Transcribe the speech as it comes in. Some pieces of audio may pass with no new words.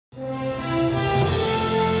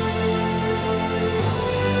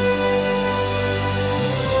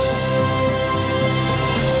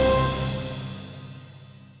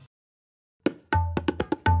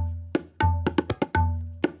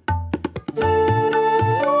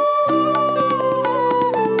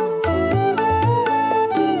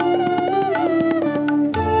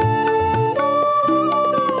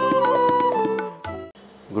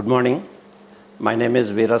My name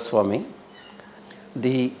is Veera Swamy.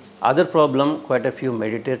 The other problem quite a few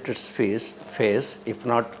meditators face, if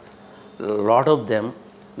not a lot of them,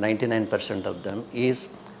 99% of them, is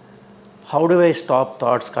how do I stop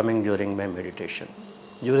thoughts coming during my meditation?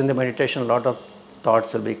 During the meditation, a lot of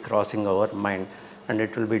thoughts will be crossing our mind, and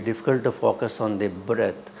it will be difficult to focus on the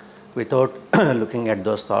breath without looking at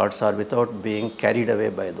those thoughts or without being carried away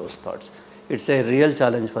by those thoughts. It's a real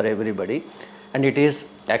challenge for everybody, and it is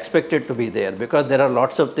expected to be there because there are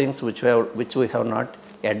lots of things which we have not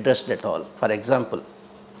addressed at all. For example,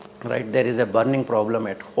 right, there is a burning problem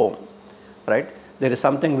at home, right? There is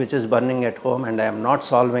something which is burning at home and I am not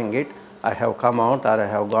solving it. I have come out or I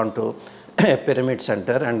have gone to a pyramid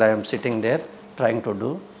center and I am sitting there trying to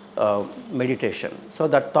do meditation. So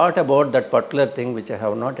that thought about that particular thing which I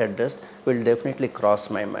have not addressed will definitely cross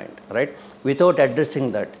my mind, right? Without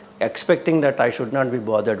addressing that, expecting that I should not be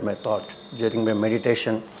bothered by thought during my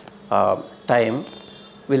meditation time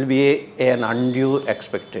will be an undue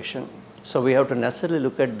expectation. So we have to necessarily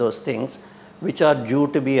look at those things which are due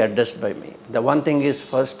to be addressed by me. The one thing is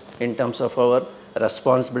first in terms of our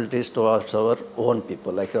responsibilities towards our own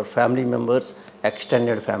people, like your family members,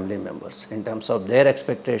 extended family members, in terms of their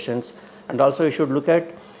expectations. And also you should look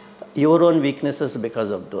at your own weaknesses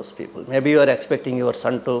because of those people. Maybe you are expecting your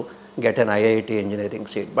son to get an IIT engineering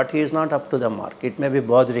seat, but he is not up to the mark. It may be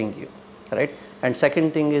bothering you, right? And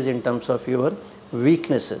second thing is in terms of your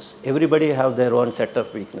weaknesses. Everybody have their own set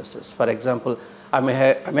of weaknesses. For example, I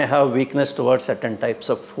may have weakness towards certain types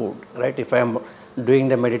of food, right? If I am doing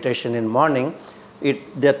the meditation in morning,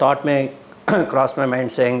 the thought may cross my mind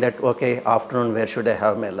saying that, okay, afternoon, where should I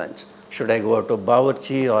have my lunch? Should I go to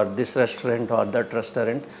Bawarchi or this restaurant or that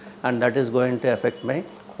restaurant? And that is going to affect my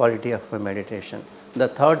quality of my meditation. The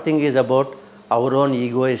third thing is about our own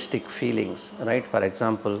egoistic feelings, right? For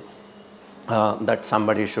example, that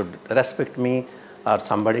somebody should respect me or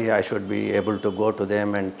somebody I should be able to go to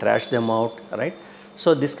them and trash them out, right?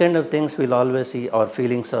 So this kind of things we'll always see, our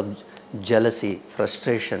feelings of jealousy,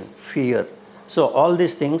 frustration, fear. So all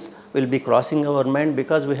these things will be crossing our mind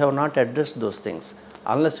because we have not addressed those things.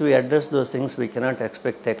 Unless we address those things, we cannot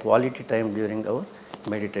expect a quality time during our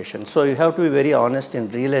meditation. So you have to be very honest in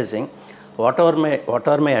realizing what are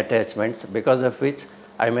my attachments because of which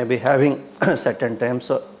I may be having certain types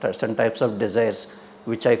of desires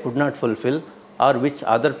which I could not fulfill or which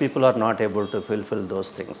other people are not able to fulfill those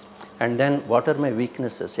things. And then what are my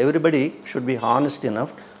weaknesses? Everybody should be honest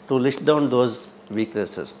enough to list down those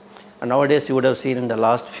weaknesses. And nowadays you would have seen in the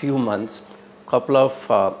last few months, couple of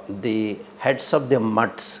the heads of the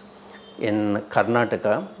mutts in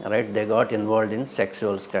Karnataka, right, they got involved in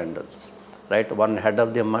sexual scandals, right? One head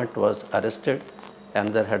of the mutt was arrested,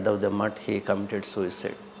 another head of the mutt, he committed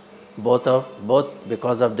suicide. Both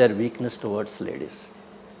because of their weakness towards ladies,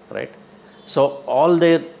 right? So all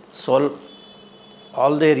their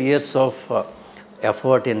years of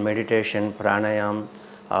effort in meditation, pranayam,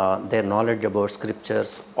 their knowledge about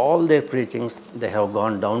scriptures, all their preachings, they have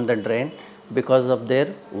gone down the drain because of their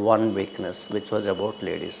one weakness, which was about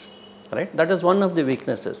ladies, right? That is one of the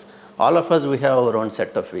weaknesses. All of us, we have our own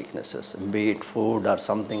set of weaknesses, be it food or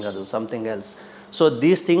something else. So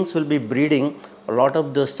these things will be breeding a lot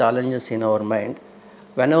of those challenges in our mind.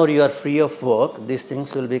 Whenever you are free of work, these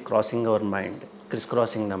things will be crossing our mind,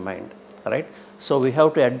 crisscrossing the mind, right? So we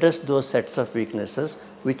have to address those sets of weaknesses,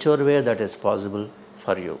 whichever way that is possible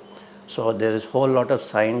for you. So there is a whole lot of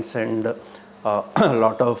science and a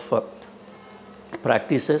lot of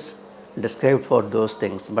practices described for those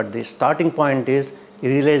things. But the starting point is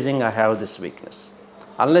realizing I have this weakness.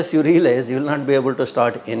 Unless you realize, you will not be able to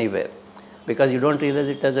start anywhere because you don't realize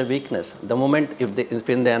it as a weakness. The moment if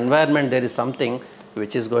in the environment there is something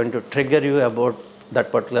which is going to trigger you about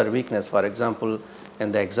that particular weakness, for example,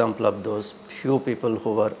 in the example of those few people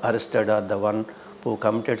who were arrested or the one who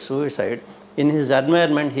committed suicide, in his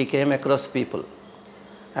environment he came across people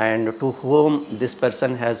and to whom this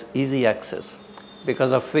person has easy access,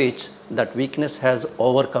 because of which that weakness has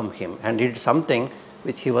overcome him and did something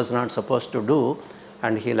which he was not supposed to do,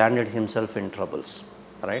 and he landed himself in troubles,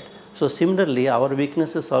 right? So similarly, our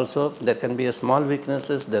weaknesses also, there can be a small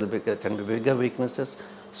weaknesses, there can be bigger weaknesses.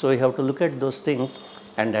 So you have to look at those things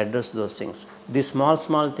and address those things. These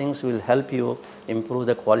small things will help you improve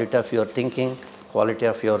the quality of your thinking, quality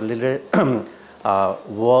of your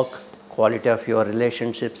work, quality of your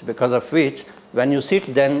relationships, because of which when you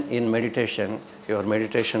sit then in meditation, your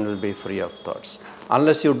meditation will be free of thoughts.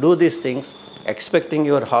 Unless you do these things, expecting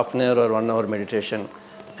your half an hour or 1 hour meditation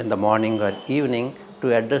in the morning or evening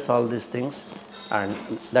to address all these things, and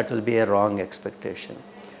that will be a wrong expectation.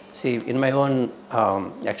 See, in my own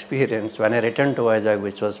experience, when I returned to Vizag,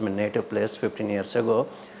 which was my native place 15 years ago,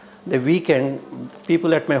 the weekend,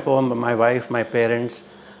 people at my home, my wife, my parents,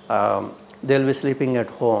 they'll be sleeping at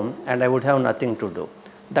home and I would have nothing to do.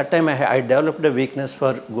 That time I developed a weakness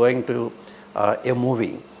for going to a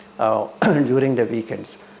movie during the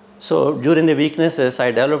weekends. So during the weaknesses,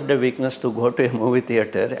 I developed a weakness to go to a movie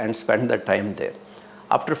theater and spend the time there.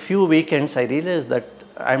 After a few weekends, I realized that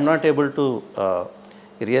I'm not able to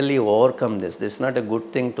really overcome this. This is not a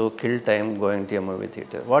good thing to kill time going to a movie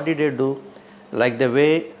theater. What did I do? Like the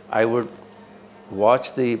way I would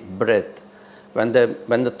watch the breath, when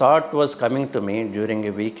the thought was coming to me during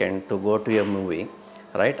a weekend to go to a movie,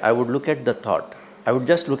 right? I would look at the thought. I would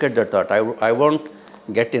just look at the thought. I won't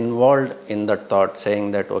get involved in that thought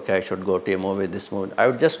saying that, okay, I should go to a movie, this movie. I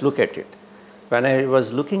would just look at it. When I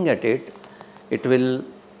was looking at it, it will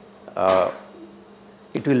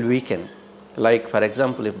weaken. Like, for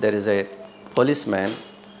example, if there is a policeman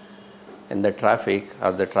in the traffic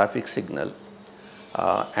or the traffic signal,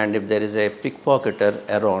 and if there is a pickpocketer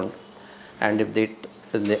around, and if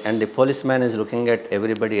the policeman is looking at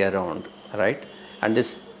everybody around, right? And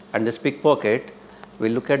this pickpocket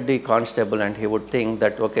will look at the constable and he would think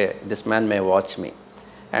that, okay, this man may watch me.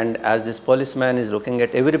 And as this policeman is looking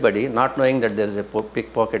at everybody, not knowing that there is a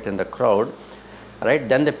pickpocket in the crowd, right?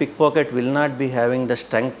 Then the pickpocket will not be having the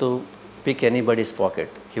strength to pick anybody's pocket.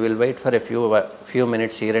 He will wait for a few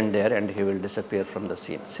minutes here and there and he will disappear from the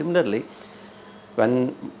scene. Similarly,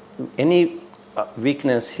 when any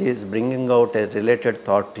weakness is bringing out a related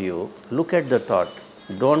thought to you, look at the thought.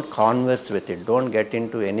 Don't converse with it. Don't get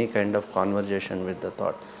into any kind of conversation with the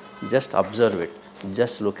thought. Just observe it.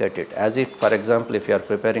 Just look at it. As if, for example, if you are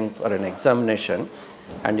preparing for an examination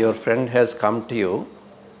and your friend has come to you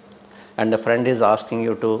and the friend is asking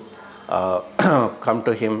you to come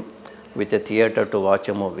to him with a theater to watch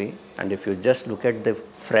a movie, and if you just look at the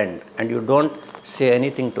friend and you don't say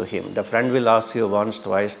anything to him, the friend will ask you once,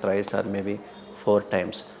 twice, thrice, or maybe 4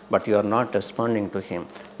 times, but you are not responding to him,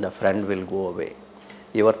 the friend will go away.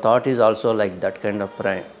 Your thought is also like that kind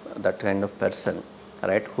of person,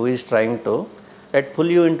 right, who is trying to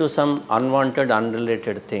pull you into some unwanted,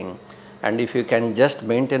 unrelated thing. And if you can just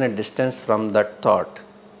maintain a distance from that thought,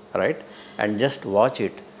 right, and just watch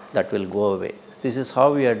it, that will go away. This is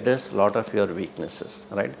how we address a lot of your weaknesses,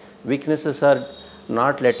 right? Weaknesses are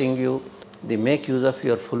not letting you make use of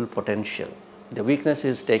your full potential. The weakness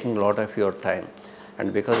is taking a lot of your time,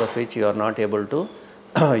 and because of which you are not able to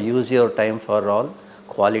use your time for all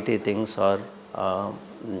quality things or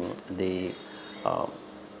the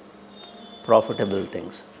profitable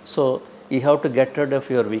things. So you have to get rid of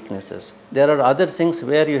your weaknesses. There are other things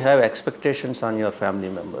where you have expectations on your family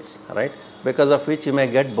members, right? Because of which you may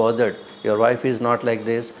get bothered. Your wife is not like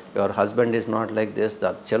this, your husband is not like this,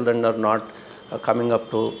 the children are not coming up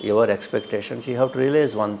to your expectations. You have to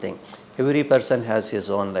realize one thing. Every person has his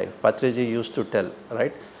own life. Patriji used to tell,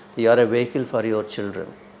 right? You are a vehicle for your children.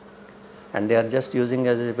 And they are just using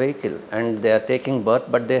as a vehicle and they are taking birth,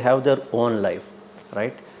 but they have their own life,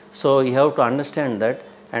 right? So you have to understand that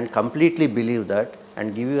and completely believe that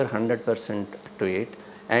and give your 100% to it.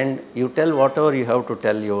 And you tell whatever you have to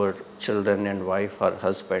tell your children and wife or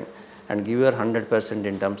husband and give your 100%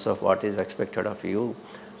 in terms of what is expected of you.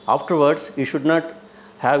 Afterwards, you should not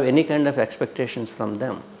have any kind of expectations from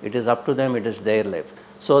them. It is up to them, it is their life.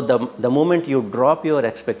 So the moment you drop your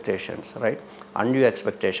expectations, right, undue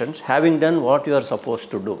expectations, having done what you are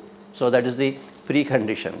supposed to do. So that is the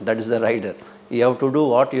precondition, that is the rider. You have to do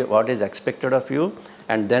what is expected of you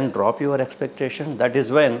and then drop your expectation. That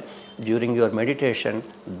is when during your meditation,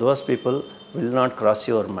 those people will not cross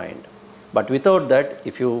your mind. But without that,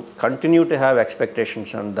 if you continue to have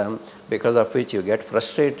expectations on them, because of which you get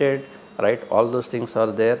frustrated, right, all those things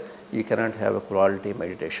are there, you cannot have a quality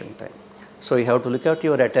meditation time. So you have to look at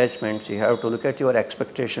your attachments, you have to look at your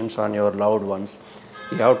expectations on your loved ones,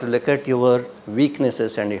 you have to look at your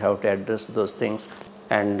weaknesses and you have to address those things.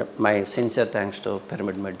 And my sincere thanks to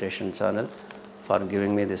Pyramid Meditation channel for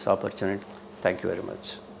giving me this opportunity. Thank you very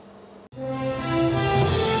much.